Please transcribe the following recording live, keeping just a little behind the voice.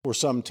for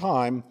some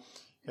time,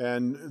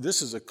 and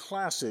this is a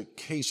classic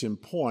case in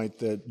point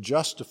that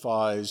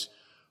justifies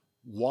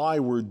why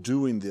we're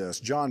doing this.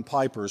 John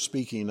Piper,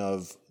 speaking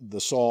of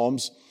the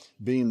Psalms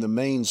being the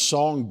main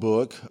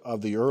songbook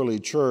of the early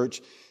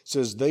church,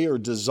 says they are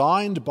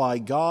designed by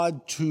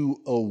God to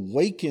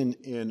awaken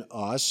in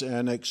us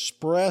and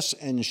express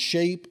and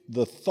shape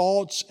the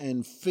thoughts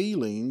and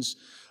feelings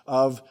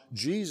of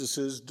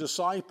Jesus'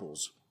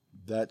 disciples.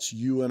 That's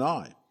you and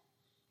I.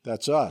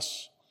 That's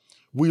us.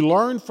 We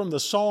learn from the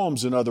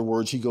Psalms, in other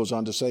words, he goes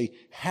on to say,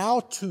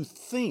 how to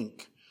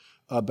think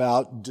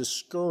about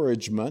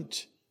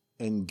discouragement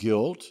and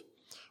guilt.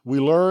 We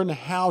learn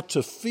how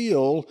to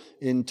feel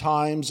in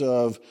times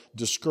of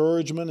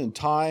discouragement and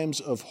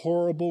times of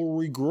horrible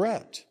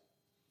regret.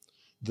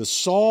 The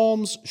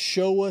Psalms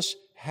show us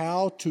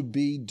how to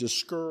be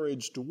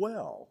discouraged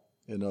well,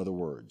 in other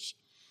words,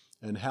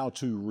 and how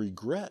to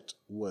regret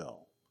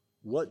well.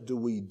 What do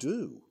we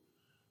do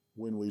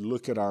when we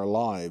look at our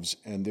lives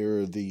and there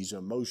are these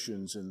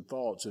emotions and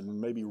thoughts and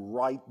maybe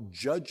right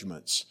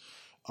judgments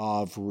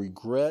of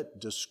regret,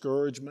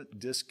 discouragement,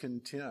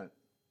 discontent,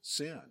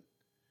 sin?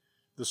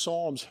 The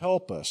Psalms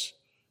help us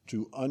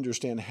to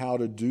understand how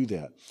to do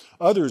that.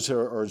 Others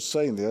are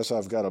saying this.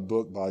 I've got a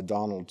book by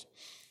Donald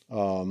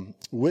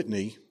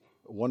Whitney,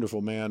 a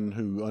wonderful man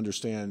who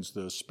understands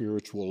the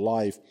spiritual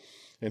life,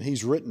 and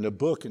he's written a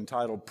book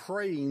entitled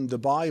Praying the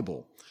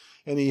Bible.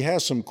 And he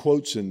has some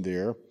quotes in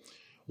there.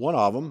 One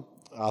of them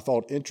I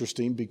thought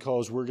interesting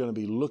because we're going to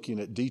be looking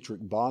at Dietrich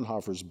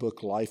Bonhoeffer's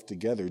book, Life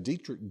Together.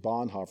 Dietrich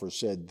Bonhoeffer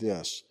said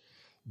this: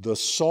 the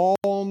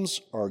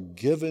Psalms are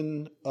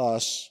given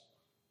us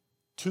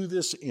to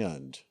this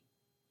end,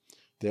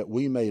 that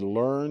we may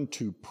learn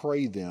to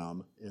pray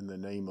them in the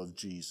name of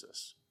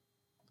Jesus.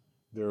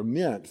 They're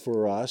meant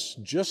for us,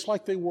 just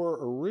like they were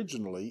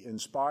originally,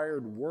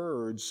 inspired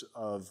words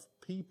of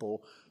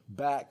people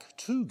back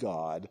to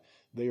God.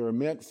 They are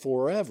meant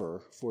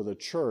forever for the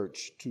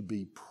church to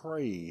be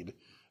prayed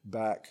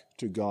back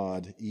to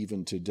God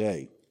even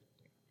today.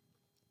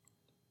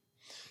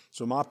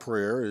 So my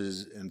prayer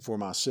is, and for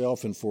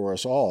myself and for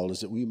us all,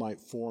 is that we might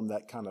form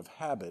that kind of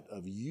habit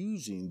of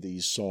using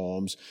these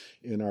Psalms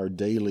in our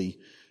daily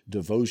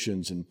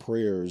devotions and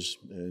prayers,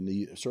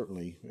 and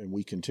certainly, and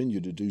we continue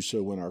to do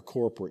so in our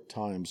corporate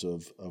times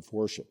of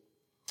worship.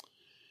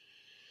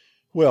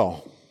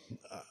 Well,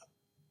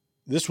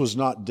 this was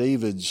not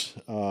David's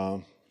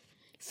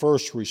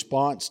first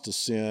response to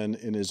sin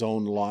in his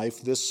own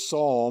life. This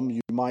psalm,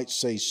 you might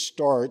say,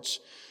 starts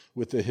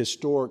with the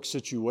historic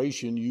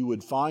situation. You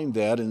would find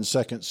that in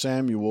 2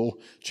 Samuel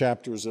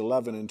chapters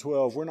 11 and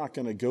 12. We're not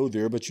going to go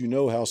there, but you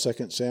know how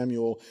 2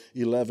 Samuel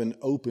 11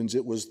 opens.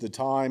 It was the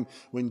time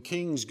when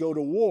kings go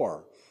to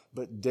war.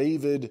 But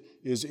David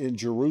is in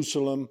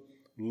Jerusalem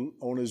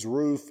on his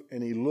roof,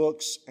 and he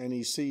looks and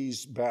he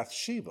sees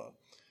Bathsheba.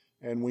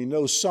 And we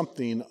know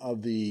something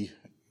of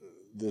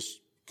this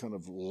kind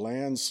of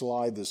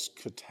landslide, this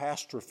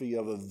catastrophe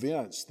of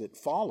events that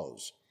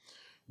follows,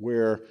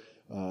 where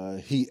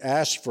he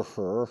asks for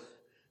her,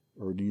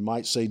 or you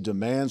might say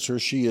demands her.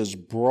 She is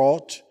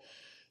brought.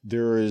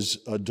 There is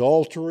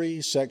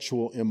adultery,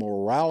 sexual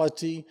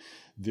immorality.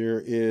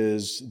 There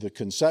is the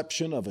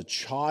conception of a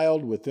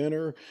child within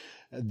her.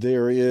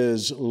 There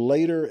is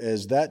later,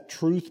 as that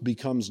truth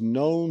becomes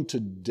known to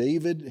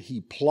David,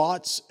 he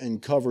plots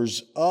and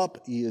covers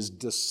up. He is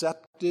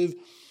deceptive.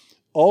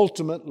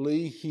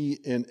 Ultimately, he,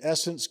 in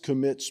essence,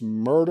 commits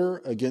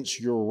murder against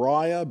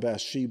Uriah,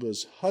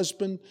 Bathsheba's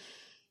husband.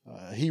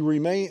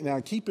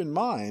 Now keep in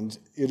mind,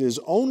 it is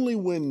only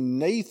when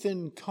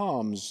Nathan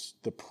comes,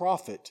 the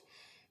prophet,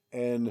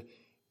 and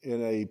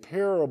in a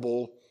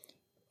parable,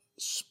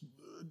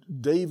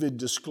 David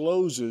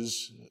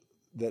discloses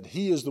that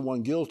he is the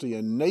one guilty,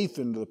 and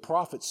Nathan, the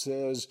prophet,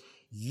 says,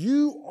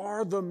 "You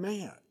are the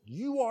man,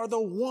 you are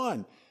the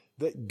one,"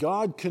 that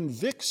God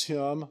convicts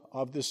him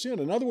of the sin.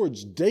 In other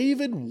words,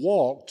 David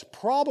walked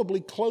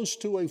probably close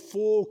to a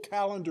full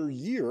calendar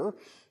year,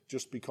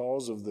 just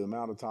because of the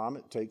amount of time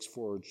it takes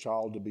for a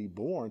child to be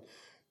born,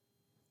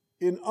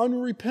 in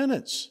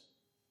unrepentance.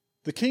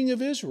 The king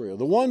of Israel,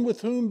 the one with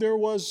whom there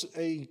was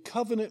a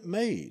covenant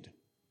made,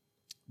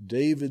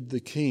 David the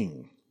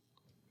king.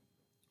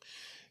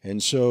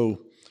 And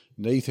so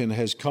Nathan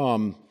has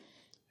come,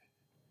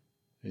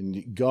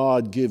 and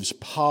God gives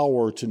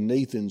power to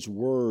Nathan's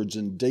words,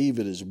 and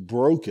David is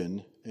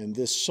broken, and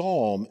this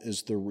psalm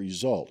is the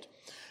result.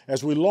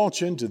 As we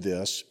launch into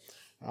this,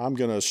 I'm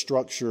going to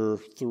structure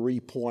 3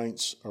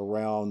 points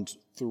around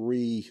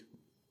 3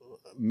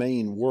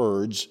 main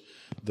words.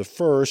 The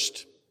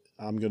first,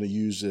 I'm going to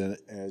use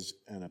it as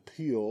an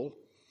appeal.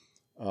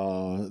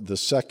 The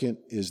second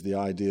is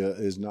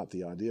not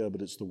the idea,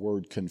 but it's the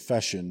word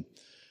confession.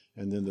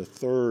 And then the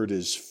third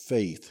is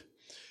faith.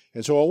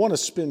 And so I want to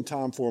spend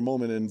time for a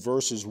moment in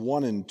verses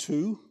 1 and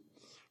 2.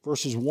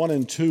 Verses 1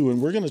 and 2,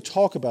 and we're going to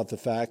talk about the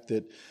fact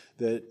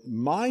that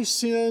my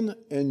sin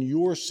and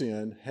your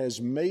sin has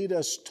made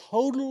us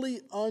totally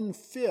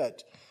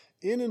unfit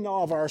in and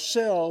of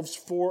ourselves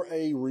for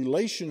a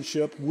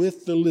relationship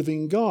with the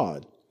living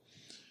God.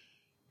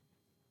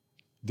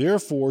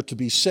 Therefore, to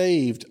be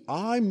saved,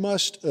 I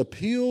must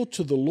appeal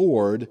to the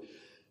Lord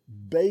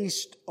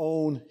based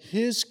on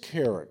His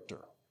character,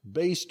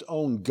 based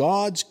on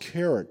God's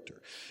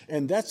character.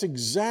 And that's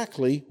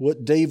exactly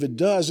what David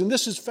does. And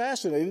this is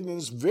fascinating and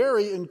it's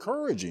very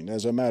encouraging,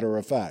 as a matter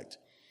of fact.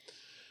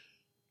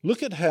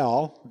 Look at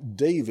how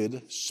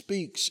David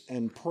speaks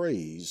and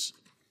prays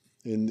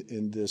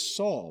in this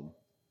psalm.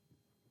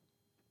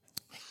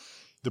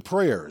 The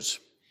prayers,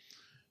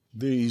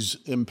 these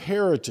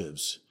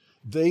imperatives,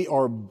 they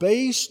are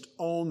based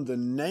on the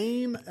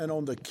name and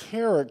on the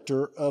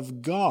character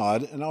of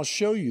God, and I'll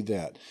show you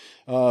that.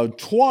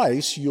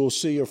 Twice you'll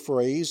see a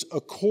phrase,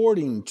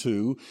 according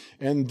to,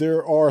 and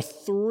there are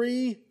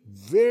three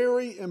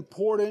very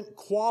important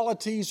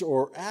qualities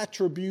or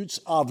attributes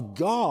of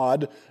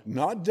God,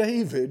 not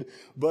David,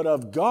 but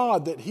of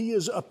God that he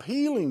is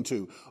appealing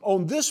to.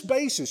 On this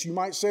basis, you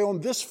might say,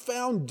 on this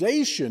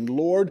foundation,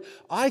 Lord,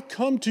 I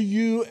come to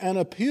you and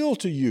appeal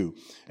to you.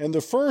 And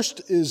the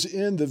first is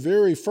in the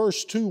very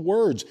first two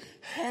words,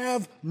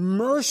 have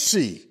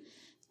mercy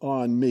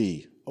on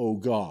me, O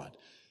God.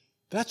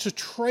 That's a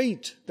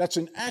trait, that's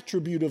an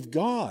attribute of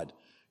God.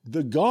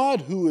 The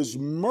God who is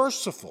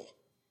merciful,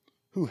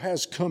 who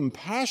has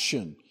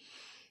compassion.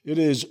 It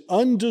is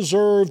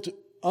undeserved,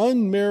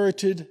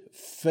 unmerited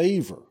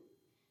favor.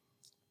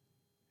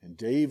 And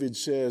David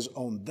says,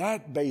 on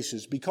that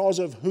basis, because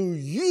of who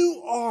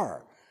you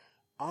are,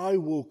 I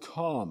will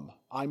come.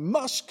 I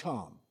must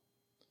come.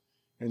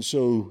 And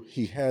so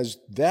he has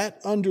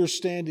that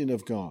understanding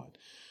of God.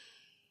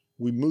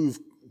 We move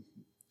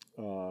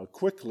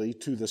quickly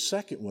to the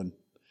second one.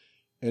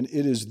 And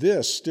it is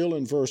this, still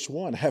in verse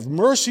 1. Have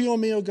mercy on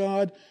me, O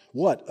God.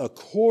 What?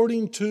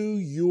 According to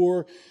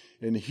your,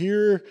 and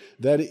here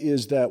that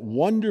is that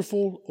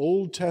wonderful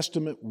Old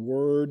Testament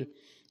word.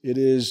 It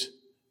is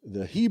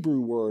the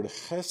Hebrew word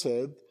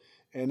chesed,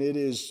 and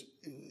it's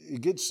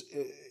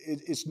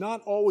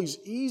not always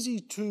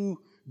easy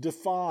to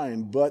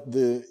define, but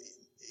the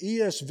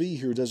ESV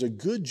here does a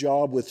good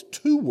job with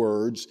two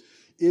words.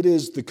 It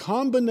is the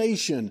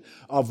combination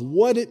of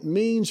what it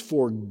means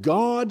for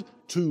God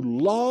to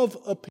love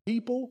a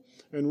people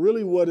and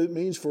really what it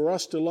means for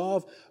us to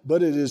love,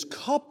 but it is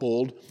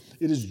coupled,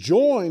 it is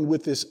joined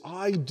with this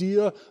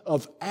idea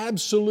of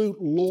absolute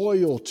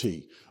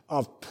loyalty,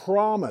 of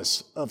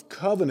promise, of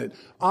covenant.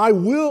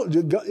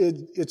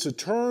 It's a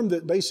term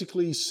that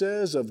basically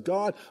says of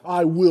God,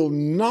 I will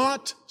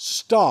not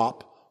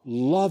stop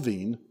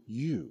loving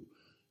you.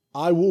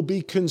 I will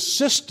be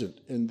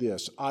consistent in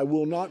this. I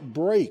will not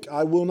break.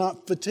 I will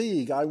not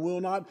fatigue. I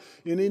will not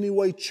in any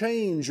way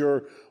change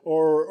or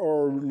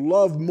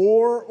love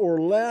more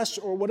or less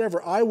or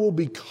whatever. I will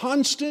be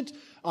constant.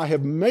 I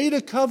have made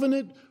a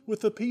covenant with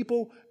the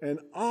people, and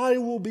I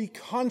will be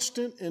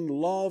constant in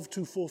love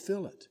to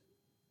fulfill it.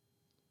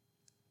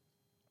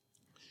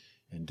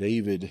 And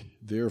David,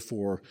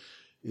 therefore,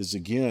 is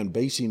again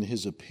basing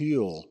his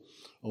appeal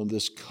on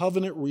this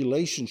covenant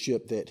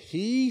relationship that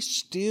he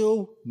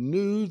still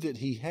knew that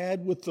he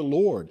had with the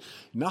Lord.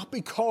 Not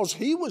because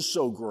he was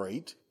so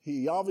great,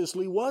 he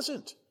obviously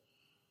wasn't,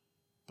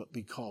 but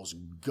because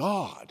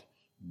God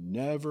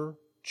never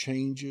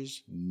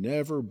changes,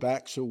 never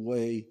backs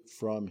away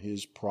from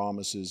his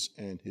promises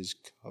and his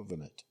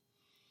covenant.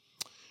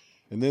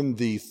 And then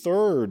the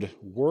third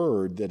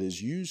word that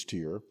is used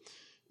here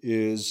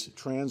is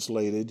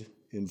translated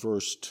in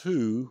verse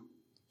 2.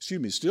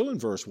 Still in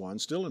verse 1,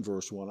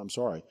 I'm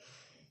sorry.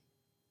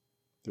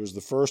 There's the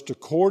first,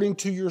 according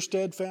to your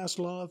steadfast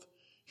love.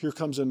 Here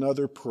comes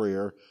another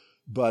prayer,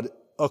 but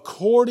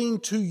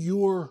according to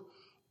your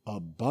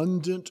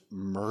abundant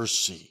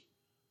mercy,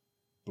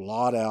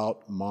 blot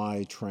out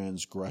my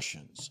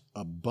transgressions.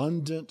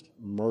 Abundant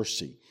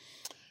mercy.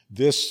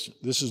 This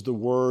is the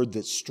word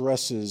that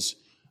stresses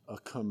a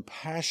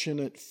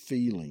compassionate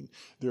feeling.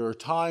 There are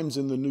times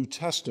in the New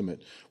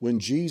Testament when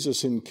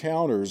Jesus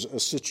encounters a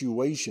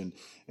situation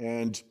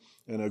and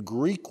a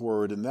Greek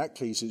word in that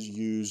case is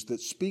used that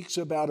speaks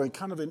about a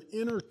kind of an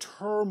inner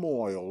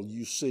turmoil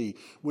you see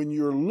when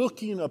you're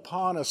looking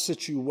upon a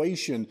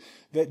situation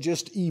that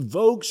just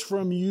evokes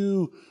from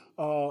you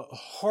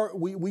heart.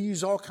 We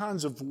use all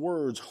kinds of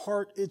words.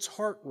 It's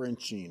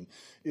heart-wrenching.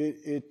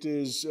 It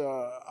is,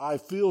 I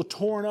feel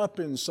torn up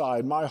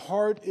inside. My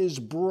heart is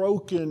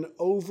broken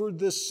over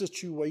this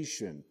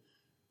situation.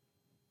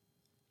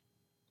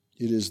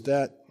 It is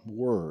that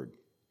word.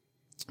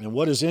 And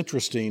what is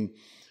interesting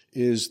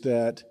is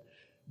that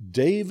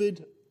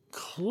David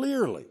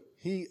clearly,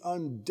 he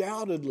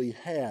undoubtedly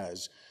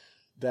has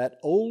that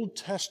Old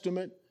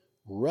Testament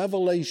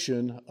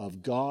revelation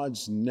of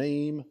God's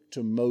name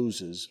to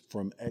Moses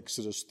from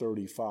Exodus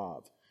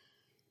 35.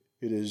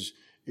 It is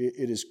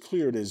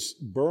clear, it is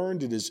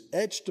burned, it is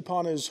etched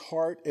upon his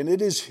heart, and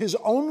it is his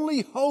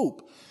only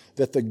hope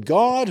that the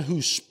God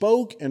who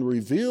spoke and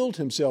revealed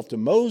himself to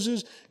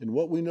Moses in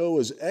what we know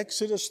as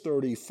Exodus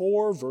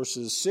 34,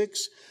 verses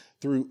 6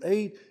 through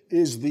 8,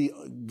 is the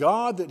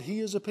God that he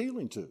is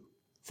appealing to.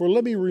 For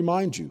let me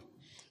remind you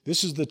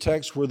This is the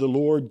text where the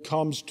Lord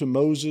comes to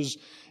Moses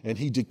and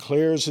he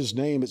declares his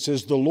name. It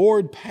says, the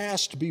Lord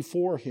passed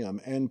before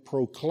him and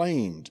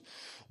proclaimed,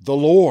 the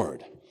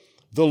Lord,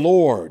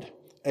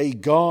 a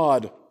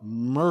God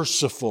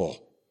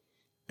merciful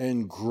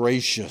and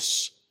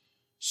gracious,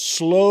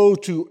 slow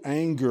to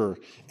anger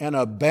and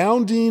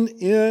abounding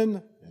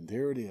in, and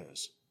there it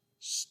is,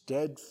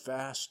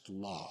 steadfast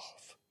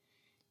love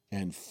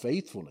and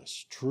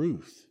faithfulness,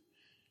 truth,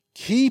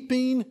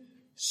 keeping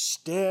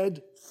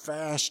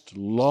steadfast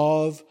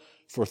love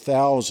for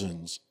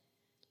thousands.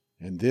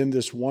 And then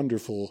this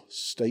wonderful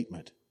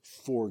statement,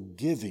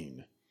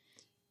 forgiving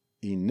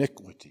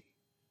iniquity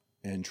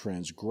and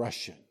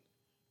transgression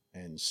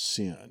and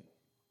sin.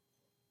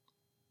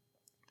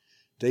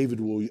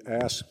 David will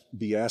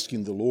be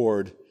asking the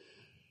Lord,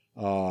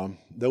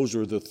 those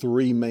are the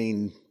three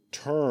main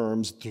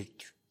terms,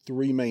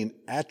 three main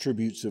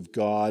attributes of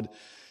God.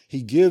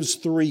 He gives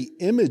three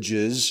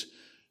images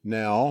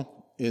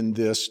now in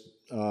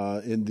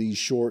these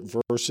short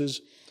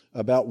verses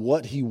about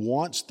what he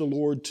wants the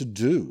Lord to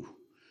do.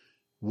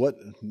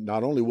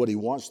 Not only what he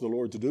wants the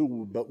Lord to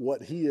do, but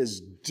what he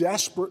is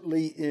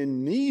desperately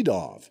in need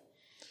of.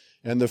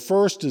 And the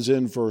first is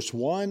in verse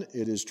 1.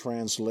 It is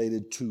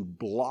translated to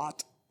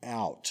blot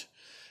out.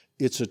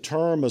 It's a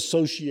term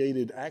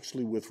associated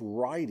actually with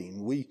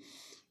writing.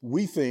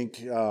 We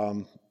think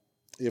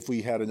if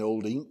we had an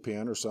old ink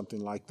pen or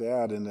something like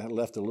that and it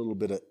left a little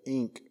bit of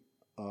ink,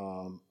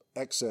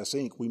 excess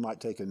ink, we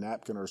might take a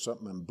napkin or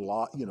something and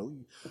blot,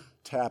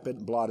 tap it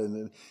and blot it.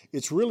 And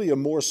it's really a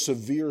more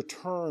severe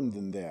term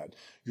than that.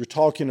 You're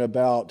talking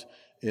about,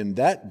 in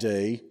that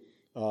day,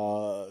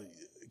 the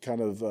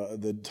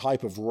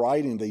type of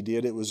writing they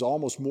did. It was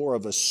almost more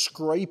of a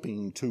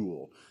scraping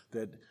tool,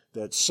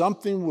 that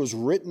something was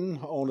written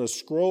on a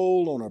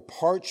scroll, on a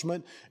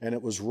parchment, and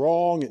it was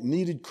wrong, it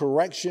needed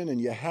correction,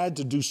 and you had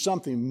to do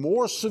something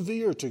more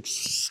severe to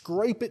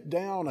scrape it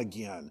down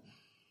again.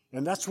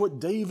 And that's what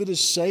David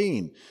is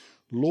saying.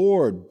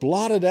 Lord,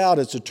 blot it out.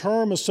 It's a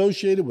term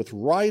associated with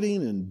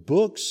writing and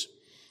books.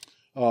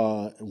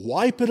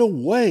 Wipe it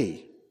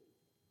away.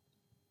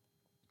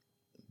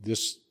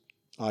 This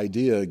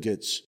idea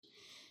gets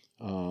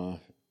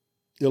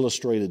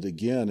illustrated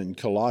again in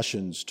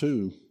Colossians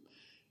 2,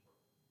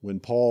 when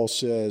Paul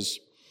says,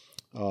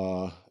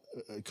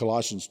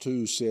 Colossians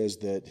 2 says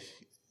that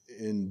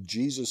in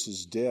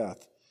Jesus'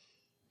 death,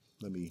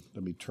 let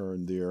me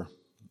turn there.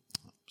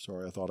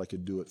 Sorry, I thought I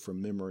could do it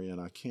from memory, and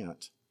I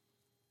can't.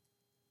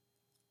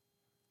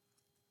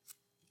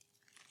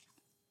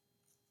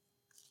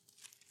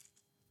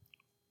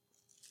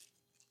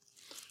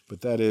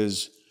 But that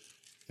is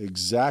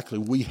exactly,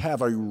 we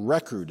have a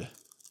record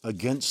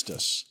against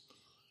us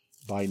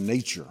by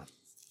nature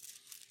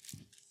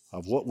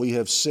of what we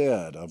have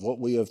said, of what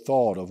we have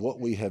thought, of what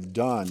we have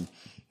done.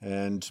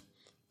 And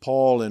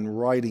Paul, in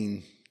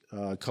writing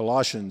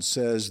Colossians,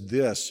 says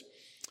this.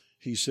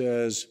 He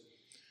says,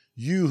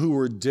 you who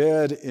were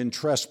dead in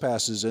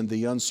trespasses and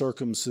the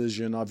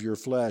uncircumcision of your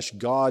flesh,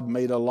 God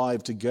made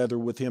alive together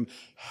with him,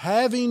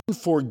 having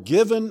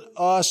forgiven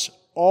us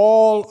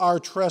all our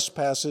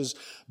trespasses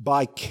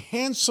by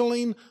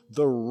canceling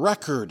the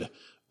record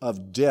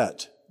of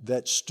debt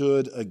that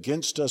stood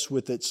against us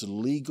with its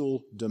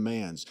legal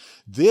demands.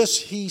 This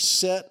he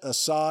set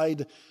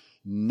aside,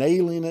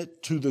 nailing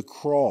it to the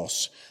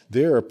cross.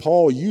 There,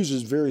 Paul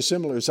uses very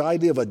similar. This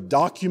idea of a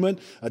document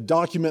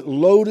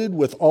loaded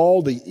with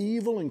all the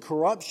evil and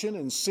corruption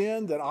and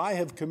sin that I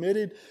have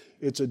committed.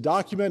 It's a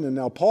document, and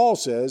now Paul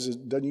says,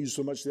 it doesn't use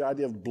so much the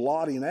idea of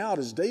blotting out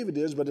as David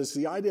is, but it's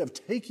the idea of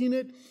taking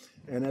it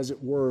and, as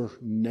it were,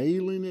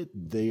 nailing it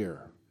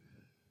there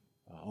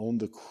on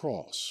the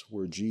cross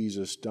where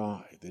Jesus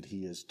died, that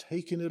he has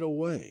taken it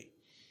away.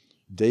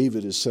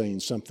 David is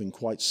saying something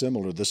quite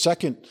similar. The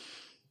second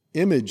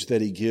image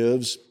that he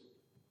gives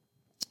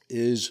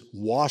is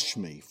wash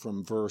me,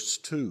 from verse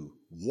 2.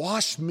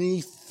 Wash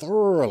me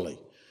thoroughly.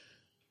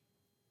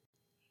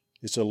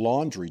 It's a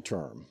laundry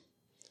term.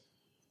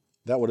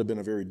 That would have been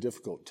a very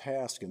difficult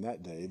task in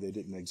that day. They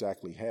didn't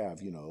exactly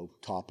have,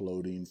 top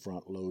loading,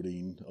 front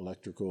loading,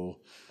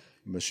 electrical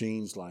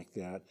machines like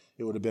that.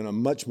 It would have been a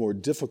much more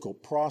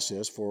difficult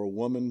process for a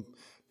woman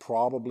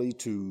probably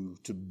to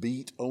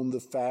beat on the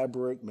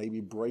fabric,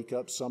 maybe break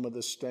up some of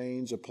the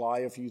stains, apply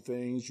a few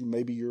things.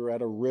 Maybe you're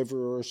at a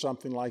river or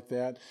something like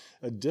that.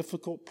 A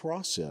difficult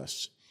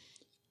process.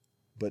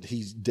 But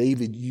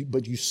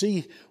you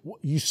see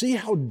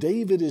how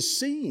David is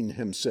seeing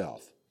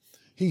himself.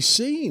 He's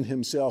seeing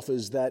himself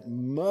as that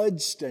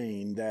mud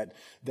stain,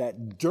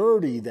 that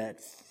dirty,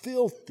 that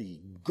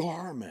filthy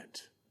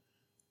garment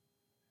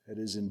that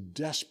is in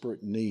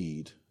desperate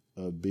need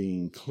of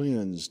being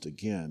cleansed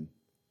again.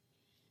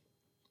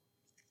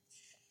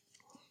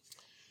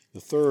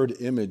 The third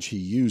image he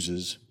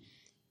uses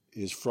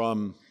is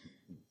from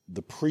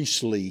the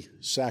priestly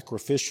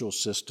sacrificial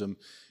system,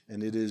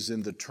 and it is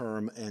in the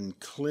term, and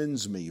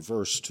cleanse me,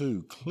 verse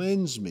 2.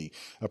 Cleanse me,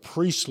 a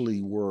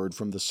priestly word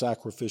from the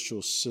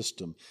sacrificial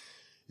system.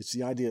 It's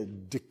the idea,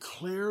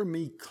 declare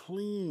me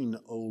clean,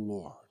 O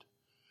Lord.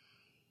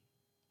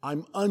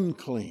 I'm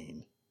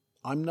unclean.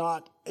 I'm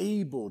not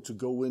able to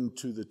go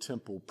into the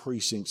temple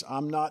precincts.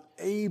 I'm not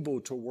able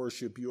to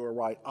worship you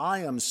aright. I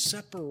am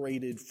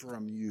separated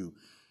from you.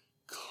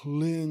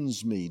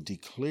 Cleanse me,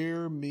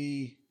 declare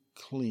me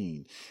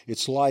clean.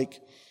 It's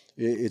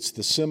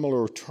the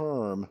similar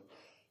term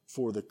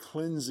for the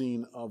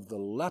cleansing of the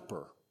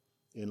leper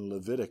in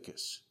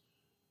Leviticus.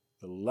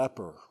 The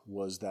leper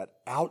was that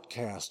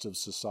outcast of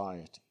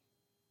society.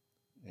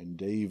 And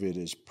David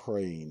is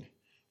praying,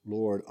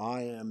 Lord,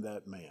 I am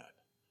that man,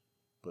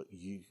 but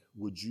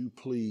would you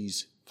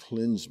please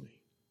cleanse me?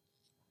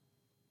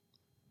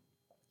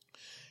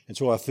 And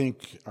so I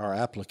think our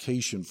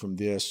application from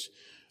this,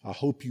 I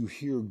hope you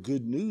hear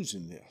good news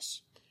in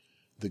this.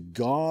 The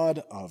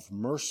God of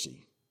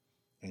mercy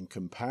and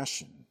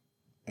compassion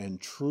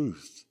and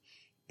truth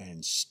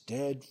and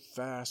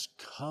steadfast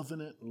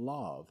covenant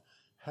love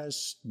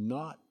has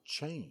not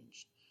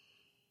changed.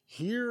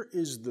 Here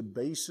is the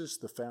basis,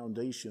 the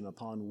foundation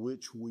upon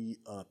which we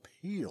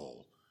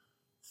appeal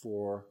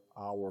for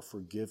our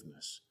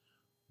forgiveness.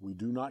 We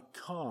do not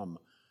come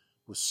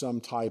with some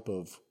type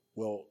of,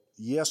 well,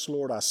 yes,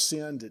 Lord, I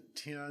sinned at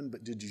 10,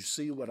 but did you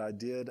see what I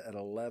did at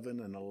 11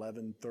 and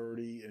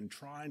 11:30, and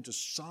trying to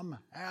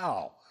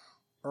somehow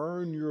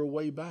earn your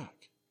way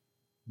back?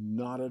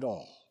 Not at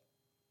all.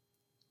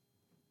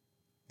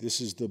 This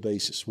is the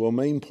basis. Well,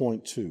 main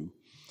point 2,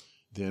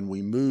 then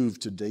we move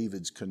to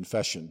David's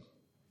confession.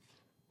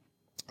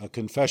 A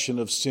confession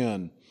of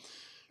sin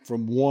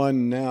from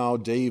one now,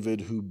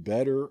 David, who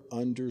better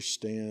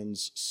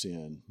understands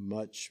sin,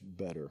 much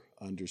better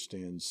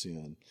understands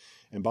sin.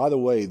 And by the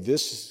way,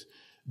 this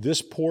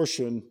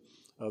portion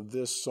of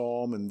this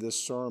psalm and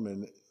this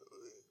sermon,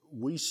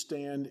 we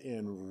stand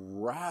in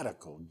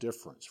radical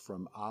difference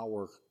from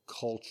our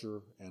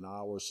culture and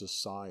our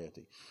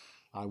society.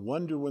 I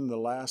wonder when the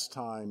last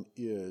time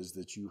is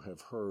that you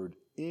have heard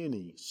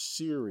any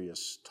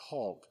serious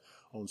talk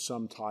on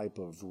some type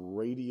of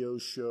radio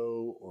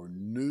show or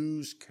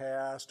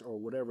newscast or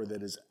whatever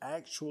that is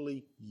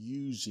actually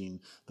using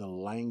the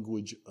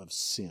language of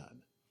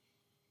sin.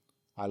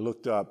 I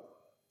looked up,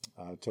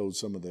 I told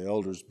some of the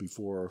elders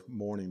before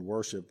morning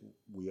worship,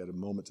 we had a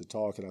moment to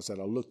talk, and I said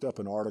I looked up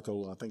an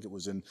article, I think it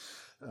was in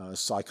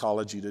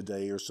Psychology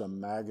Today or some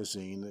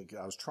magazine.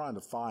 I was trying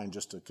to find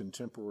just a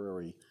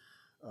contemporary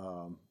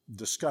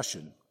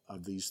discussion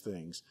of these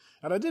things.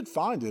 And I did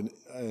find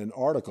an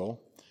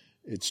article.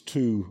 It's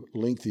too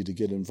lengthy to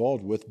get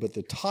involved with, but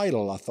the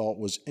title I thought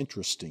was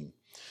interesting.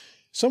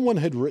 Someone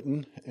had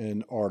written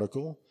an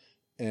article,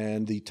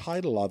 and the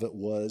title of it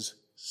was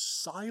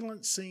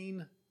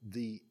Silencing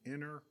the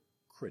Inner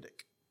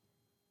Critic.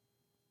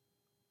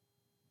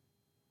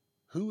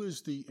 Who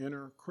is the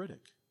inner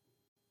critic?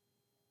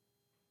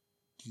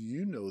 Do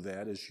you know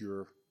that as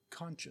your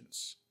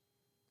conscience?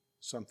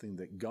 Something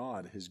that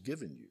God has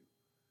given you.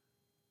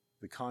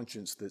 The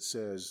conscience that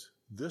says,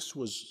 this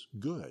was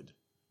good.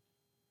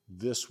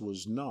 This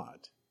was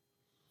not.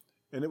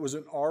 And it was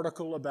an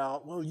article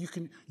about, well, you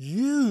can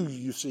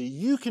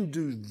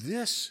do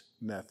this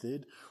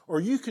method, or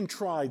you can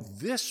try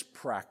this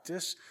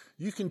practice.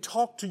 You can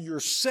talk to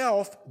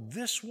yourself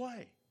this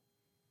way.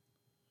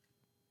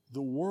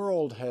 The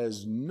world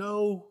has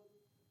no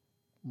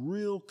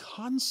real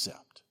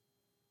concept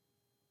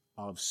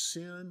of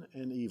sin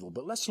and evil.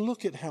 But let's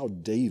look at how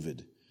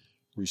David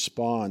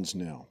responds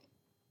now.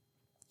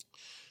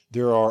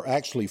 There are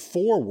actually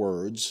 4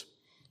 words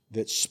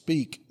that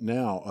speak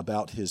now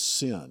about his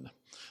sin.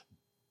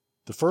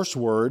 The first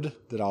word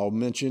that I'll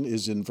mention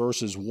is in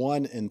verses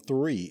 1 and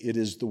 3. It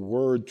is the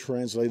word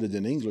translated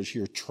in English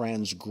here,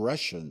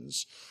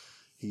 transgressions.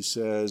 He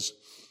says,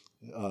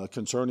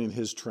 concerning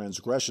his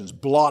transgressions,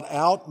 blot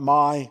out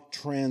my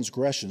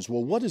transgressions.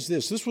 Well, what is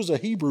this? This was a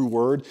Hebrew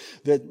word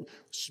that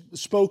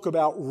spoke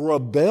about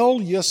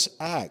rebellious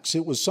acts.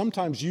 It was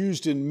sometimes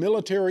used in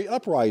military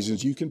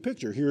uprisings. You can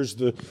picture, here's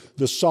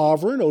the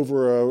sovereign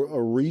over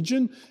a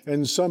region,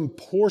 and some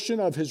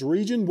portion of his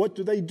region, what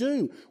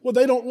do? Well,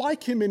 they don't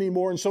like him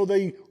anymore, and so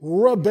they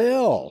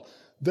rebel.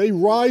 They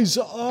rise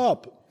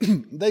up.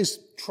 They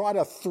try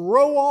to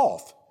throw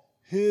off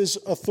his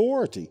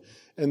authority.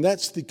 And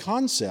that's the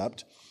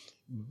concept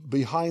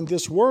behind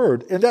this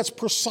word. And that's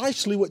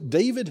precisely what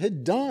David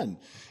had done.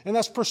 And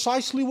that's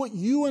precisely what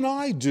you and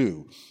I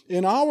do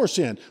in our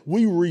sin.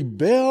 We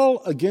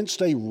rebel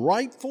against a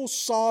rightful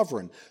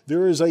sovereign.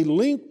 There is a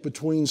link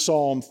between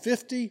Psalm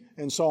 50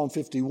 and Psalm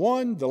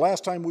 51. The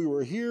last time we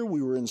were here,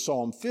 we were in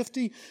Psalm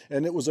 50,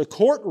 and it was a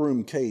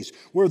courtroom case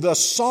where the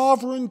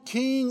sovereign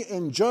king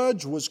and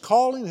judge was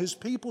calling his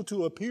people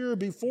to appear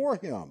before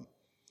him.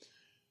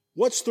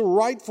 What's the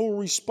rightful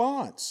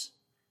response?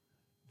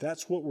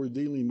 That's what we're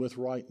dealing with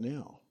right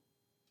now.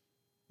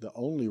 The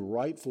only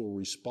rightful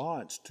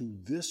response to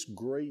this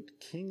great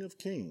King of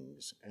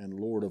Kings and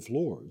Lord of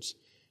Lords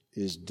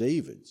is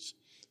David's,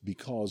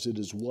 because it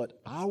is what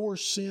our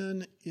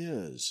sin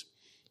is,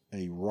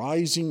 a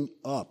rising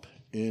up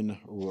in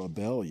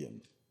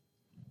rebellion.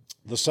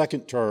 The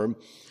second term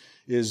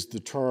is the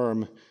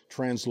term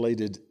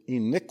translated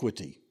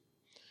iniquity.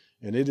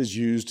 And it is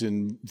used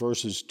in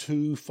verses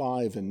 2,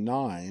 5, and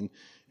 9.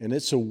 And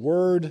it's a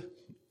word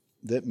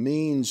that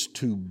means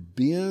to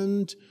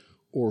bend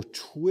or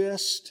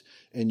twist.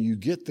 And you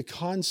get the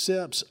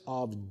concepts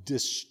of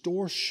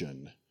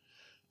distortion,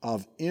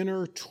 of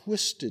inner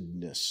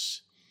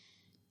twistedness.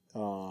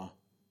 And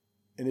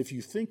if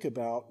you think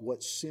about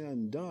what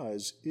sin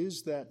does,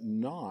 is that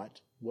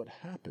not what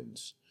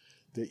happens?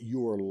 That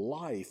your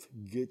life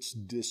gets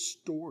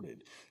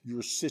distorted.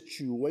 Your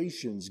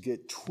situations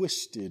get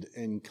twisted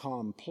and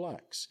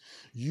complex.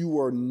 You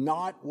are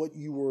not what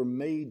you were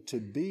made to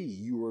be.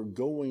 You are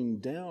going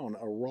down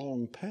a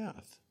wrong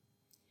path.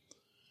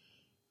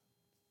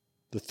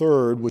 The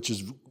third, which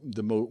is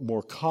the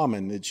more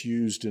common, it's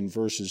used in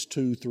verses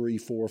 2, 3,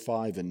 4,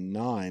 5, and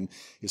 9,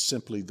 is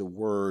simply the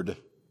word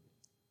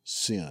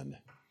sin.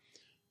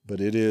 But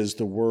it is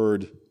the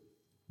word,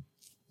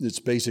 its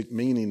basic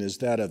meaning is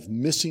that of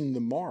missing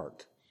the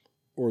mark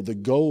or the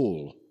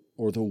goal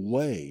or the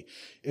way.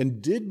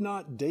 And did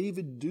not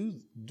David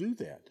do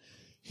that?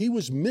 He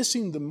was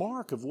missing the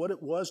mark of what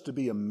it was to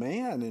be a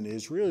man in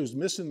Israel. He was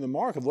missing the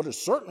mark of what it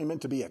certainly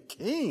meant to be a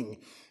king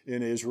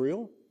in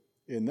Israel.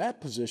 In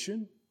that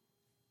position,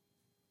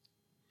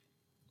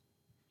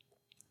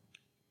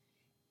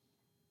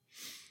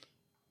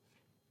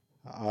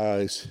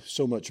 I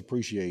so much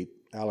appreciate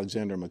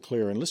Alexander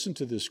Maclaren. Listen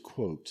to this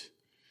quote.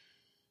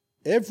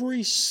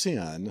 Every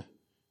sin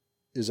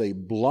is a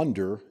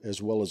blunder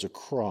as well as a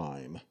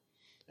crime,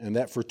 and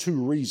that for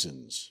two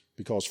reasons.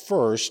 Because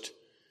first,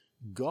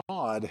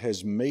 God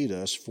has made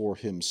us for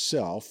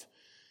himself,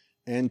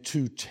 and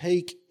to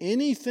take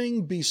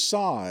anything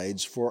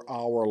besides for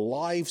our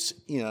life's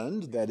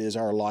end, that is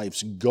our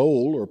life's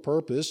goal or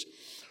purpose,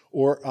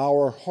 or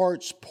our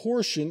heart's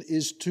portion,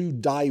 is to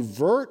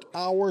divert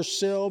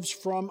ourselves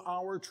from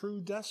our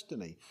true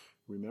destiny.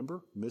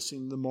 Remember,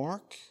 missing the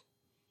mark?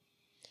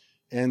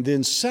 And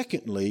then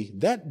secondly,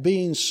 that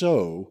being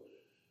so,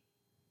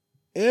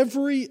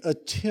 every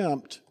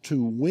attempt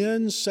to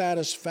win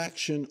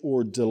satisfaction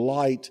or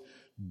delight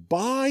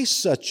by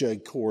such a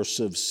course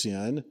of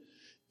sin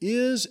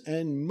is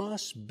and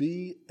must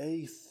be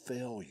a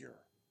failure.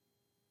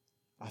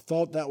 I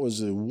thought that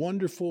was a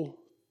wonderful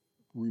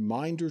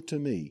reminder to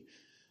me.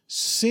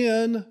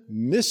 Sin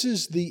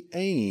misses the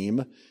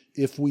aim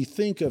if we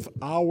think of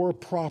our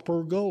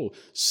proper goal.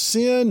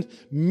 Sin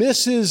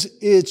misses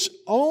its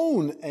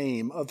own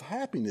aim of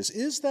happiness.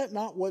 Is that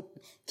not what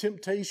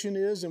temptation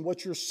is and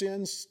what your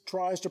sin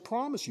tries to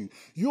promise you?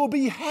 You'll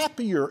be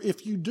happier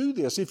if you do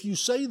this, if you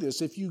say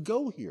this, if you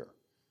go here.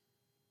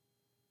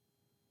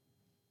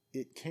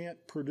 It can't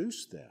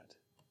produce that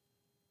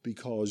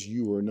because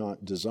you are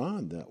not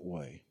designed that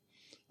way.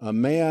 A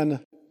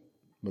man,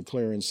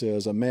 Maclaren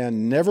says, a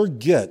man never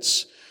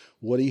gets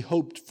what he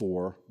hoped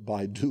for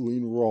by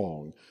doing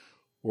wrong.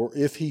 Or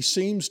if he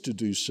seems to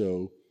do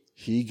so,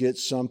 he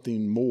gets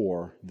something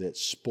more that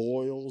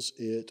spoils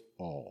it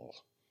all.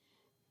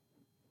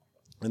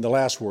 And the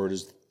last word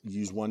is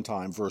used one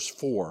time, verse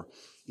 4.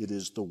 It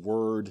is the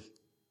word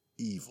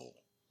evil.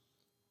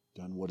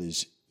 Done what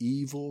is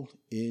evil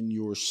in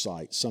your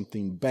sight,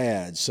 something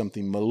bad,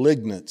 something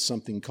malignant,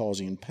 something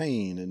causing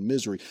pain and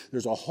misery.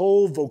 There's a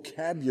whole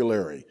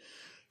vocabulary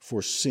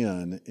for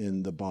sin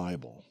in the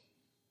Bible.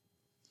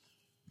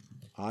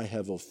 I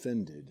have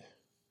offended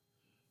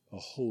a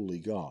holy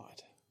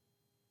God.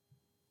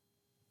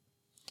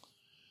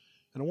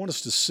 And I want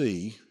us to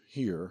see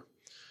here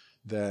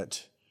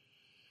that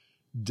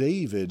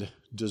David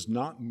does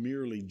not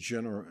merely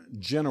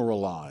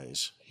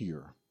generalize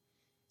here.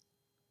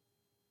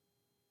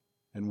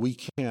 And we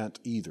can't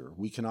either.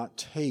 We cannot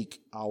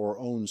take our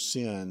own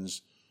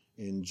sins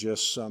in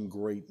just some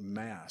great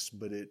mass,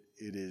 but it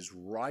is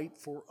right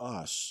for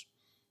us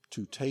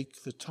to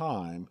take the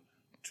time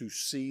to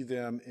see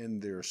them in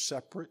their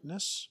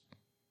separateness.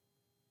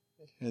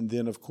 And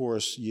then, of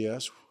course,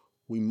 yes,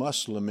 we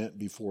must lament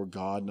before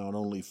God not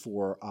only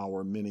for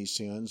our many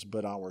sins,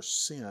 but our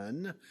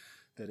sin,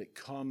 that it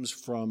comes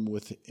from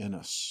within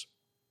us.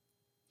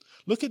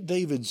 Look at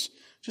David's,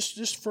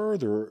 just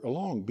further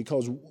along,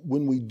 because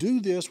when we do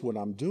this, when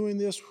I'm doing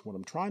this, what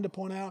I'm trying to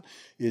point out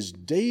is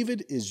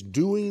David is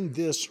doing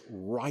this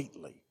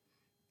rightly.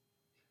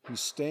 He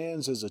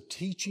stands as a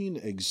teaching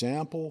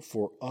example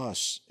for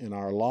us in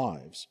our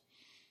lives.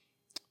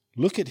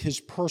 Look at his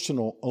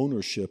personal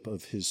ownership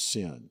of his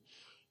sin.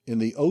 In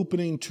the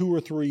opening 2 or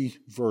 3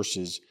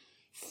 verses,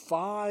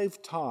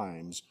 5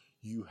 times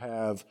you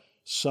have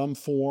some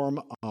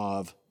form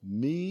of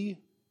me,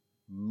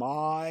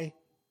 my,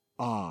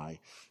 I.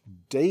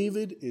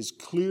 David is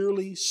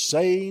clearly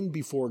saying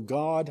before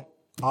God,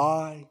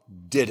 I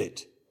did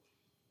it.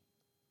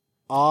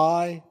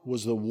 I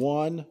was the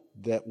one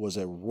that was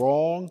a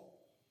wrong.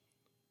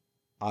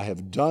 I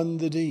have done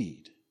the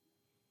deed.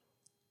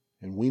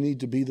 And we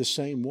need to be the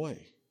same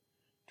way,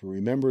 to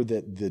remember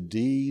that the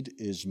deed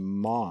is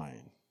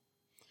mine.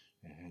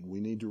 And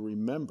we need to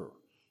remember,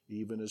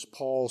 even as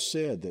Paul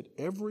said, that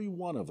every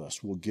one of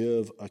us will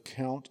give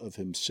account of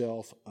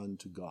himself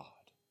unto God.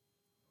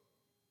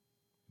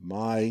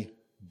 My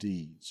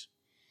deeds.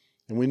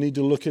 And we need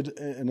to look at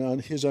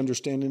his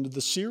understanding of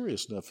the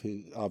seriousness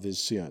of his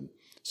sin.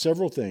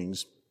 Several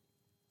things.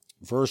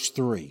 Verse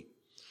 3.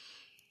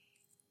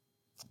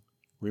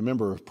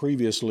 Remember,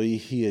 previously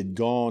he had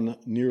gone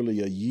nearly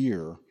a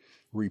year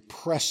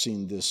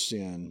repressing this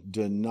sin,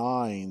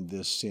 denying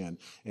this sin.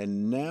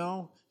 And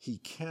now he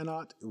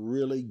cannot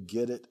really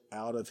get it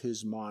out of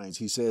his mind.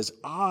 He says,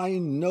 I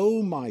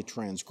know my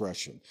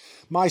transgression.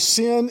 My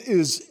sin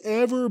is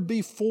ever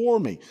before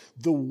me.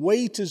 The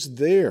weight is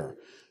there.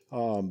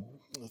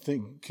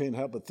 Can't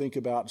help but think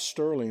about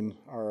Sterling,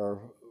 our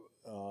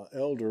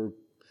elder,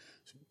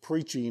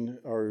 preaching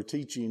or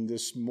teaching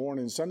this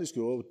morning in Sunday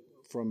school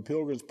from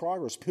Pilgrim's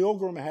Progress.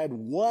 Pilgrim had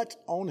what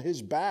on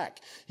his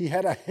back? He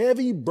had a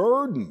heavy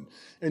burden.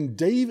 And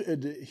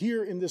David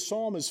here in this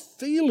psalm is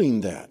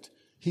feeling that.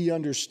 He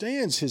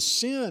understands his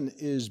sin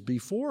is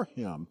before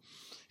him.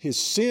 His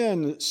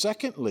sin,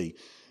 secondly,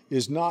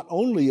 is not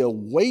only a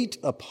weight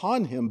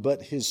upon him, but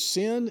his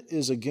sin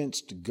is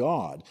against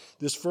God.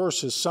 This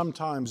verse has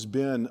sometimes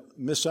been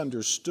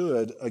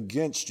misunderstood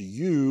against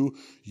you.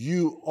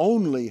 You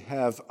only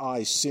have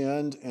I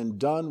sinned and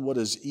done what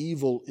is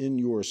evil in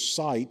your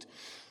sight.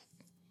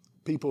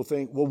 People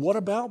think, well, what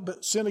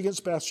about sin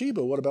against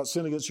Bathsheba? What about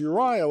sin against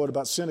Uriah? What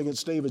about sin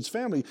against David's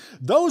family?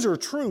 Those are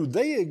true.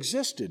 They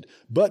existed.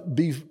 But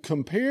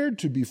compared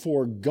to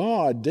before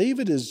God,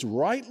 David is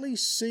rightly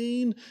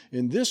seen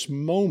in this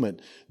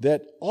moment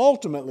that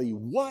ultimately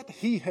what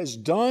he has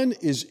done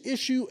is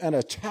issue an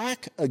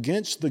attack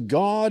against the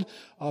God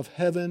of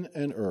heaven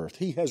and earth.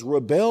 He has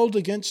rebelled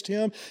against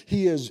him.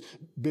 He has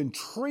been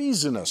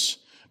treasonous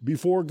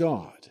before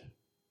God.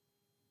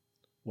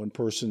 One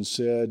person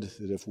said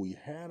that if we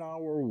had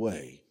our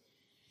way,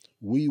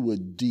 we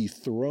would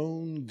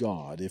dethrone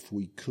God if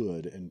we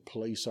could and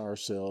place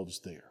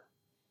ourselves there.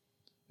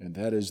 And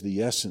that is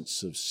the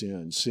essence of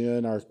sin.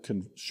 Sin, our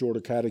Shorter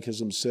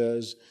Catechism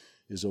says,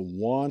 is a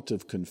want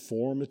of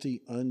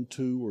conformity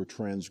unto or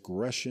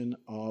transgression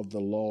of the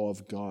law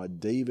of God.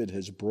 David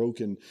has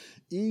broken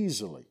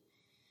easily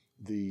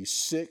the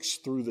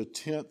 6th through the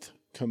 10th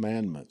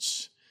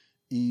commandments,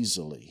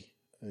 easily,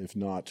 if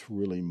not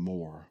really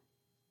more.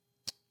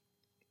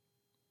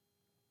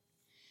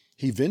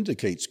 He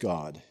vindicates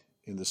God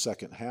in the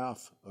second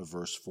half of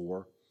verse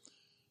 4,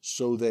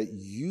 so that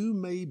you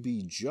may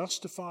be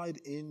justified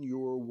in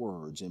your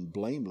words and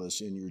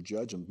blameless in your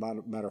judgment.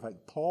 Matter of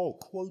fact, Paul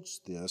quotes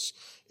this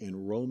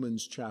in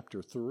Romans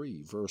chapter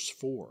 3, verse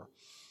 4,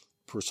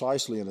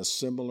 precisely in a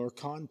similar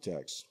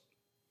context.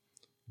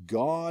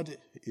 God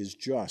is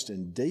just,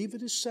 and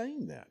David is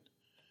saying that.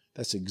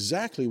 That's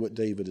exactly what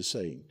David is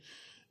saying.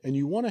 And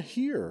you want to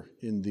hear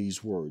in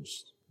these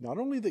words, not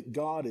only that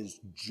God is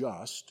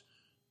just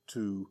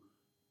to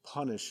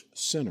punish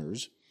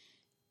sinners,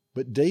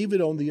 but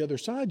David on the other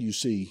side, you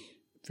see,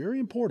 very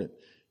important.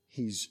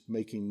 He's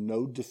making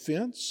no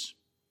defense.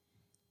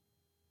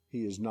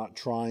 He is not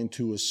trying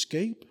to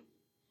escape.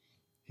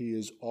 He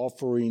is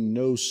offering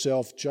no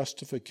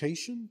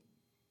self-justification.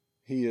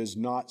 He is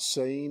not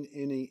saying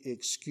any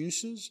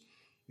excuses.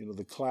 You know,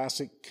 the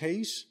classic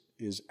case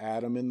is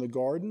Adam in the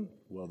garden.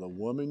 Well, the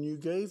woman you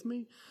gave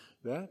me,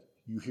 that.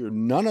 You hear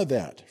none of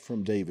that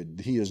from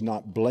David. He is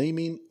not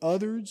blaming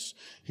others.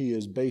 He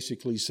is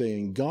basically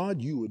saying,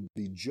 God, you would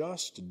be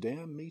just to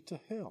damn me to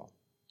hell.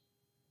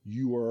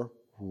 You are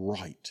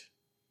right.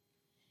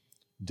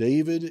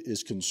 David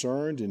is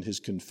concerned in his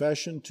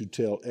confession to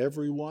tell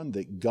everyone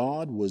that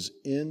God was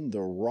in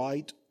the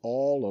right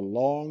all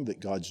along,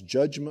 that God's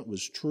judgment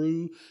was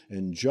true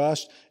and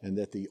just, and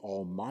that the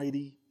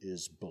Almighty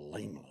is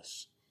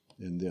blameless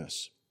in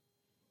this.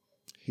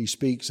 He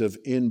speaks of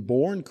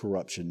inborn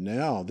corruption.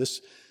 Now,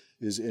 this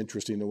is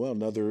interesting as well.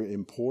 Another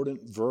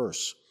important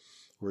verse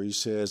where he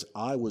says,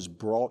 I was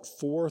brought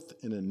forth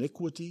in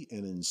iniquity,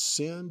 and in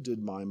sin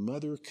did my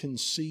mother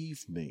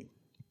conceive me.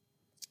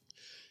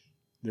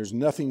 There's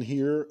nothing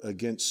here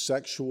against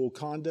sexual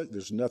conduct.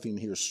 There's nothing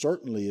here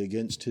certainly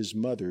against his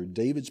mother.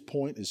 David's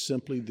point is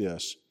simply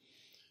this.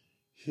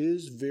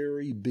 His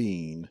very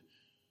being,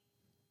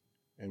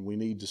 and we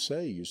need to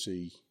say, you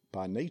see,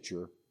 by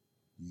nature,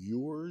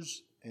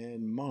 yours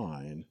and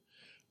mine,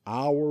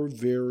 our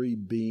very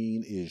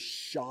being is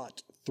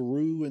shot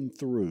through and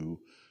through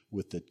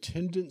with the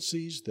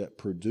tendencies that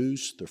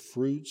produce the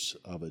fruits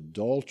of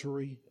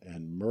adultery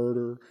and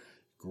murder,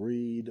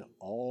 greed,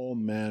 all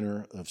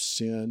manner of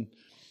sin.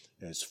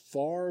 As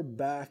far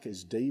back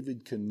as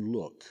David can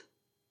look,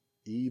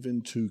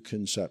 even to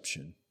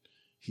conception,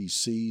 he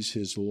sees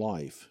his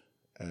life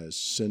as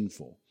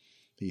sinful.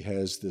 He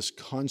has this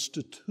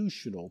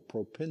constitutional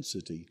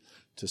propensity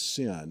to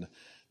sin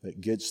that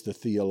gets the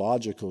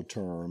theological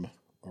term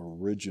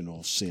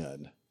original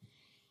sin.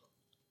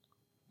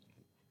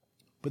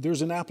 But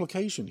there's an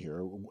application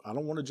here. I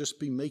don't want to just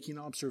be making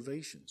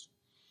observations.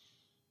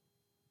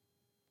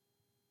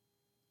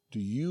 Do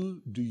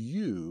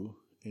you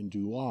and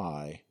do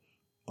I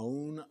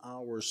own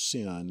our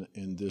sin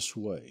in this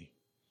way?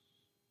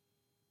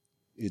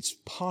 It's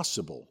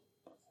possible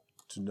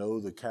to know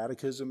the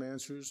catechism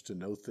answers, to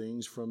know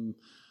things from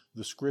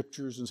the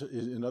Scriptures.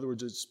 In other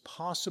words, it's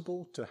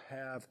possible to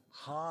have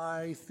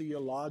high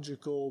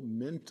theological,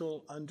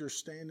 mental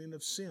understanding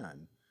of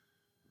sin,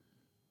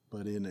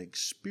 but in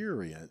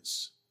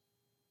experience,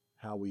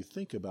 how we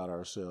think about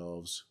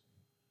ourselves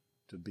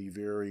to be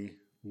very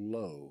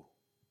low,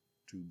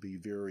 to be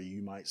very,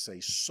 you might say,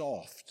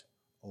 soft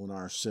on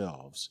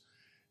ourselves.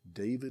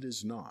 David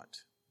is not.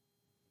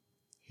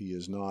 He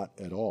is not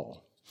at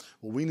all.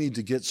 Well, we need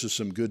to get to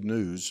some good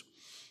news.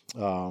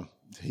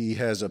 He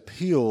has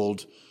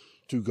appealed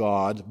to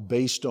God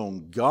based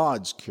on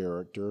God's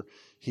character.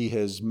 He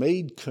has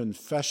made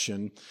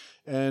confession.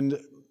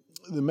 And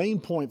the main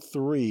point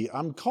 3,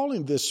 I'm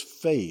calling this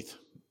faith.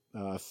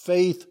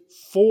 Faith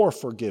for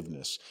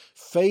forgiveness.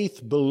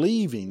 Faith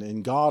believing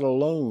in God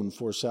alone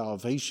for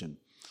salvation.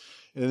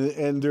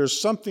 And there's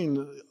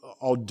something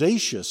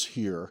audacious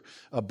here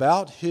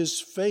about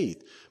his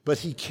faith. But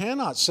he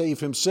cannot save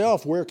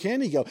himself. Where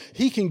can he go?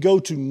 He can go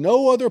to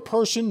no other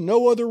person,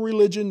 no other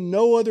religion,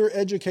 no other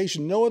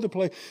education, no other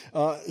place.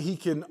 He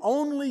can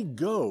only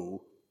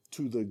go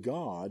to the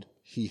God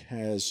he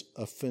has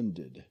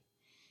offended.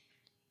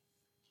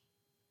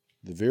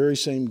 The very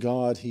same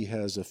God he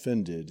has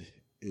offended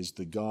is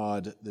the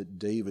God that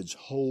David's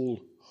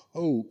whole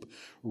hope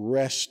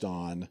rests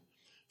on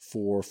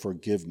for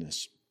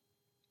forgiveness.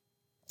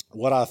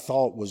 What I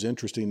thought was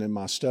interesting in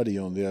my study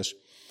on this,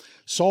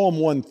 Psalm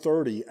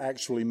 130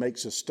 actually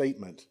makes a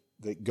statement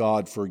that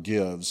God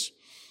forgives.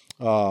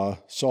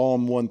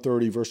 Psalm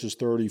 130 verses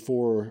 3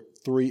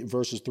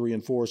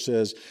 and 4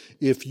 says,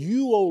 "If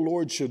you, O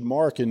Lord, should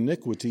mark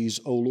iniquities,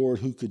 O Lord,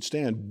 who could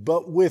stand?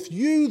 But with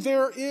you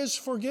there is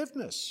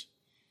forgiveness."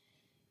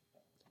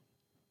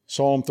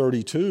 Psalm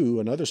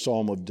 32, another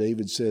psalm of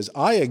David, says,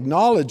 "I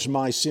acknowledged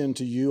my sin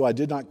to you. I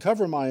did not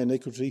cover my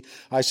iniquity.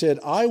 I said,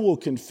 I will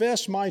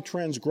confess my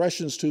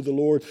transgressions to the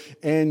Lord,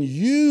 and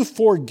you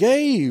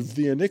forgave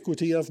the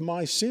iniquity of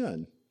my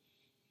sin."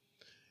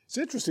 It's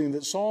interesting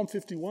that Psalm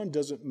 51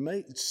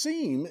 doesn't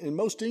seem, in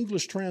most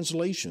English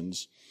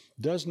translations,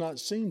 does not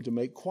seem to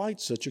make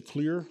quite such a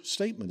clear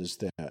statement as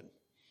that.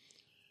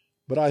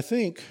 But I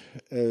think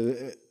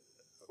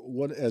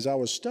as I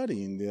was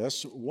studying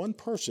this, one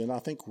person, I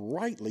think,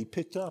 rightly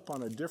picked up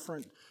on the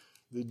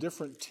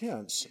different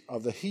tense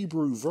of the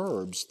Hebrew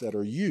verbs that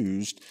are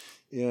used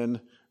in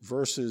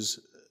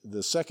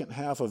the second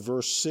half of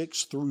verse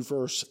 6 through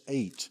verse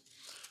 8.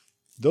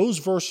 Those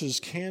verses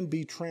can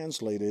be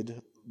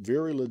translated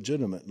very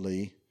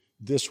legitimately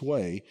this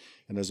way.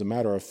 And as a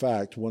matter of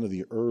fact, one of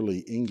the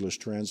early English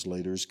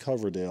translators,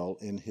 Coverdale,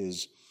 in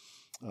his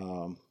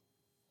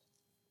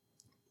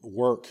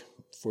work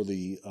for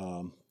the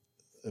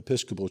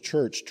Episcopal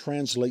Church,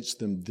 translates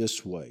them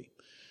this way.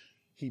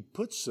 He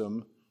puts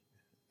them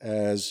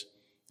as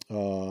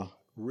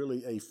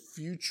really a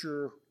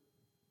future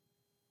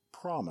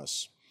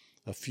promise,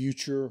 a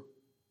future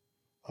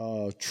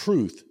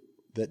truth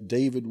that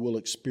David will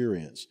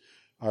experience.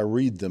 I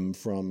read them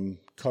from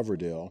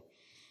Coverdale.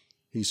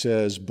 He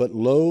says, "But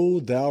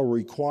lo, thou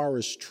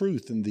requirest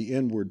truth in the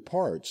inward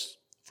parts,"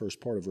 first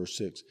part of verse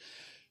 6,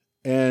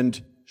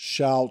 "and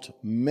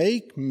shalt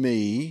make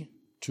me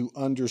to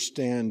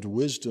understand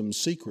wisdom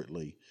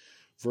secretly."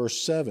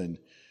 Verse 7,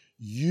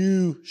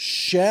 "You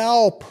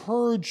shall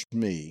purge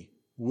me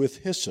with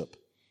hyssop,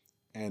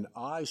 and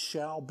I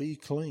shall be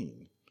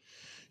clean.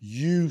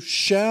 You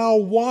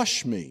shall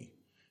wash me,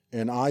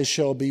 and I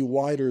shall be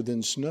whiter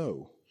than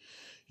snow.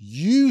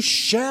 You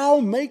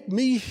shall make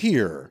me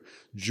hear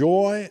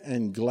joy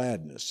and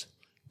gladness,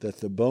 that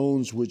the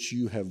bones which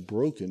you have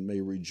broken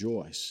may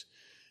rejoice."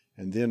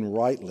 And then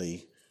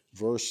rightly,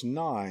 verse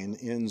 9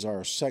 ends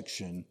our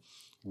section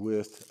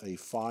with a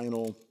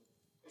final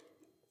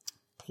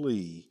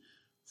plea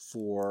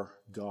for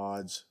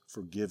God's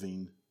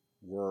forgiving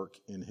work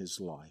in his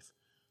life.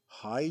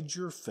 "Hide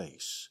your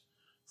face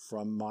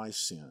from my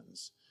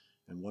sins."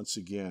 And once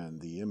again,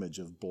 the image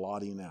of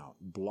blotting out,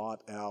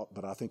 blot out,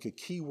 but I think a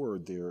key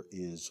word there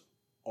is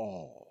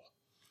all.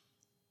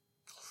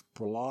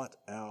 Blot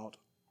out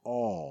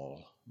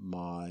all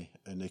my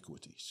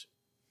iniquities.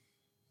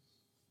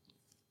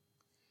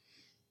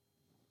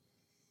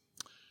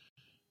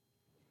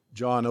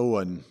 John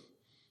Owen,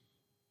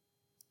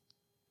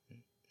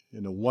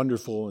 in a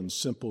wonderful and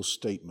simple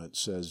statement,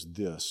 says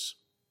this: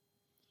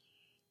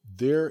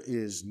 "There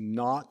is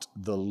not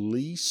the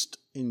least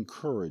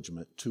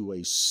encouragement to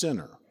a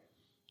sinner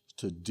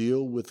to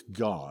deal with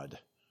God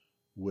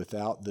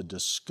without the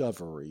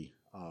discovery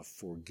of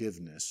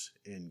forgiveness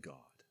in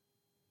God."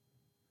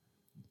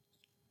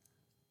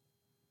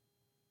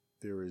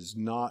 There is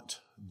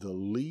not the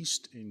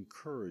least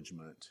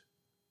encouragement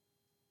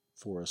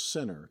for a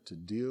sinner to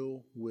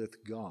deal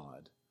with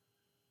God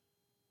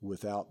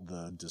without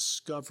the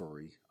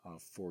discovery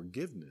of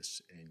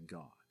forgiveness in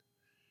God.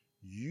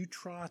 You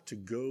try to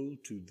go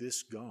to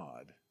this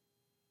God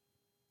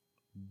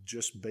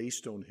just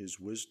based on his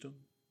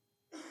wisdom,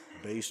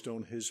 based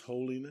on his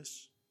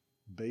holiness,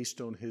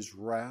 based on his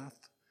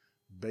wrath,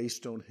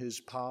 based on his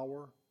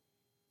power,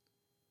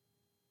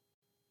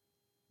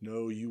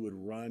 No, you would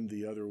run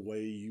the other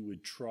way. You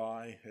would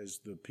try, as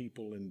the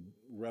people in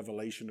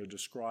Revelation are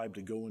described,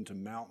 to go into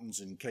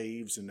mountains and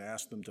caves and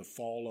ask them to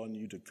fall on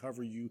you, to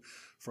cover you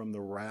from the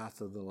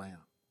wrath of the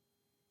Lamb.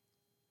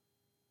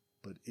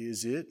 But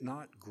is it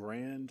not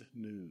grand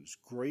news,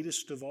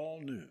 greatest of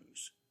all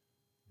news,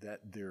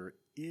 that there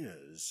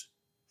is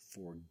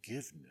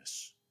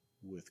forgiveness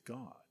with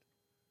God?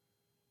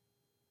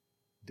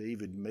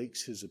 David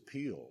makes his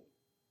appeal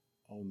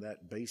on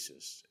that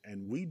basis,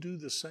 and we do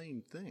the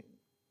same thing.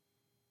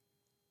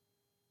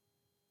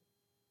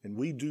 And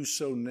we do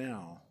so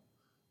now.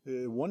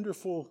 A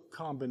wonderful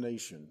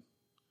combination.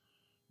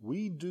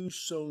 We do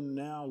so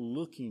now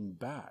looking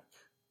back.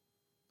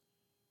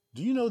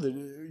 Do you know that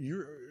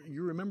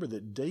you remember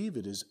that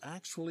David is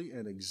actually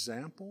an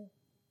example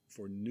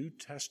for New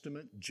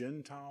Testament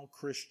Gentile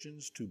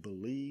Christians to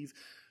believe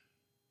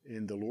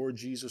in the Lord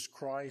Jesus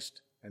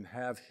Christ and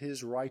have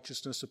his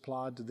righteousness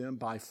applied to them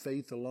by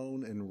faith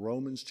alone in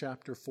Romans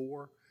chapter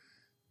 4?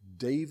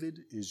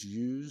 David is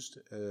used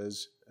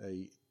as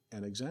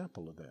an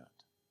example of that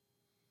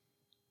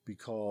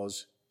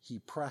because he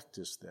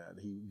practiced that.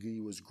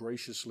 He was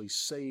graciously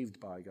saved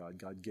by God.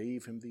 God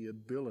gave him the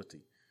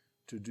ability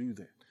to do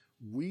that.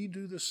 We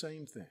do the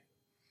same thing.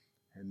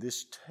 And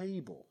this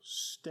table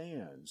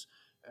stands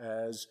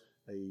as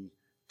a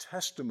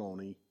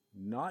testimony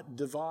not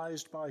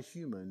devised by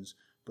humans,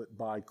 but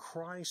by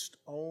Christ's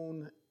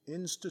own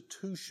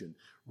institution.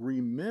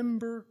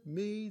 Remember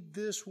me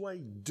this way.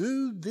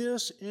 Do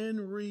this in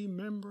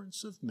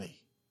remembrance of me.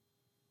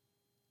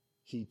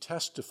 He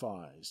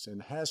testifies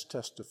and has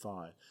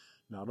testified,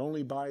 not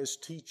only by his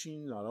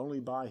teaching, not only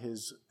by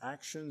his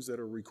actions that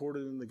are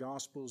recorded in the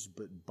Gospels,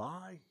 but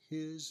by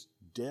his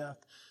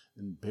death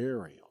and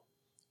burial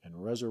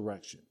and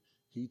resurrection.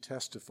 He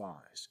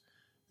testifies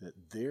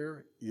that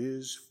there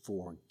is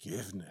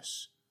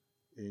forgiveness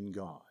in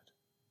God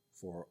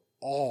for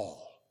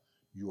all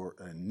your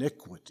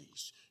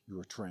iniquities,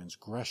 your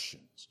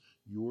transgressions,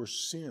 your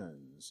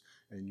sins,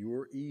 and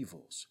your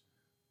evils.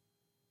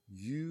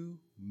 You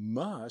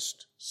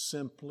must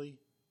simply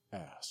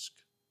ask.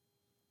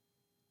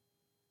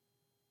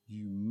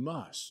 You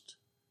must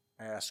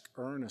ask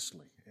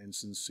earnestly and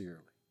sincerely.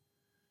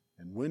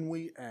 And when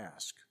we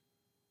ask,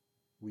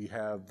 we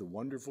have the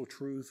wonderful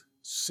truth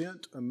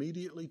sent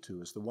immediately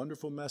to us, the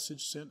wonderful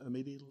message sent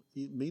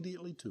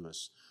immediately to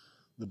us.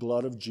 The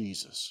blood of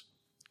Jesus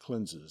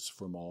cleanses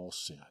from all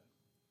sin.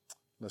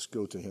 Let's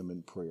go to him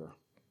in prayer.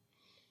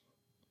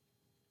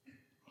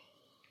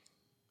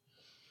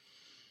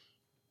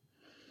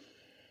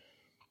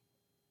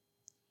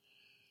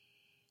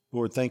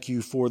 Lord, thank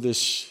you for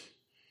this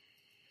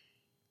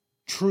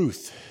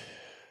truth,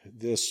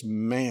 this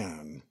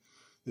man,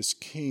 this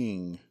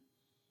king.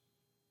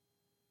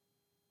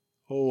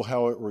 Oh,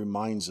 how it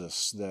reminds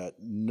us that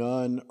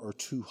none are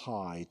too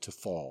high to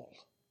fall.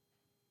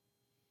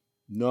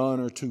 None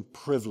are too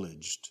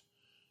privileged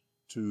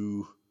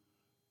to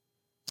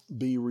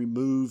be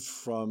removed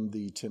from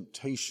the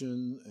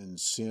temptation and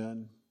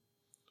sin.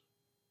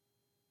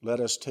 Let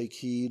us take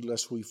heed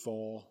lest we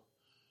fall.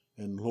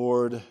 And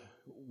Lord,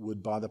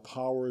 would by the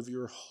power of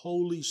your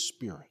Holy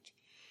Spirit,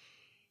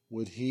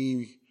 would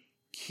he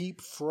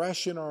keep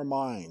fresh in our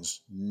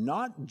minds,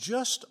 not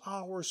just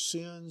our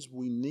sins.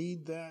 We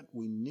need that.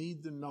 We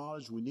need the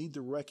knowledge. We need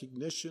the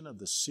recognition of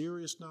the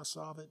seriousness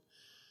of it.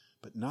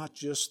 But not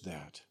just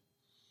that.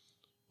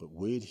 But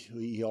would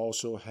he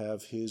also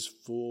have his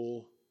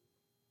full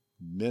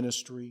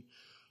ministry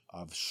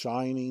of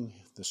shining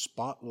the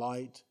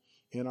spotlight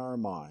in our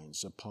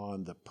minds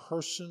upon the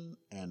person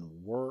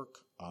and work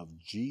of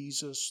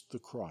Jesus the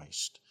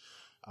Christ,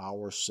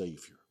 our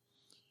Savior.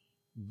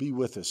 Be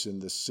with us in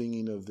the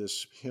singing of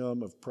this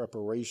hymn of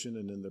preparation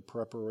and in the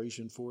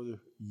preparation for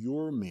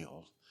your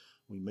meal.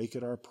 We make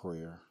it our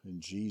prayer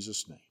in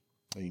Jesus' name.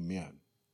 Amen.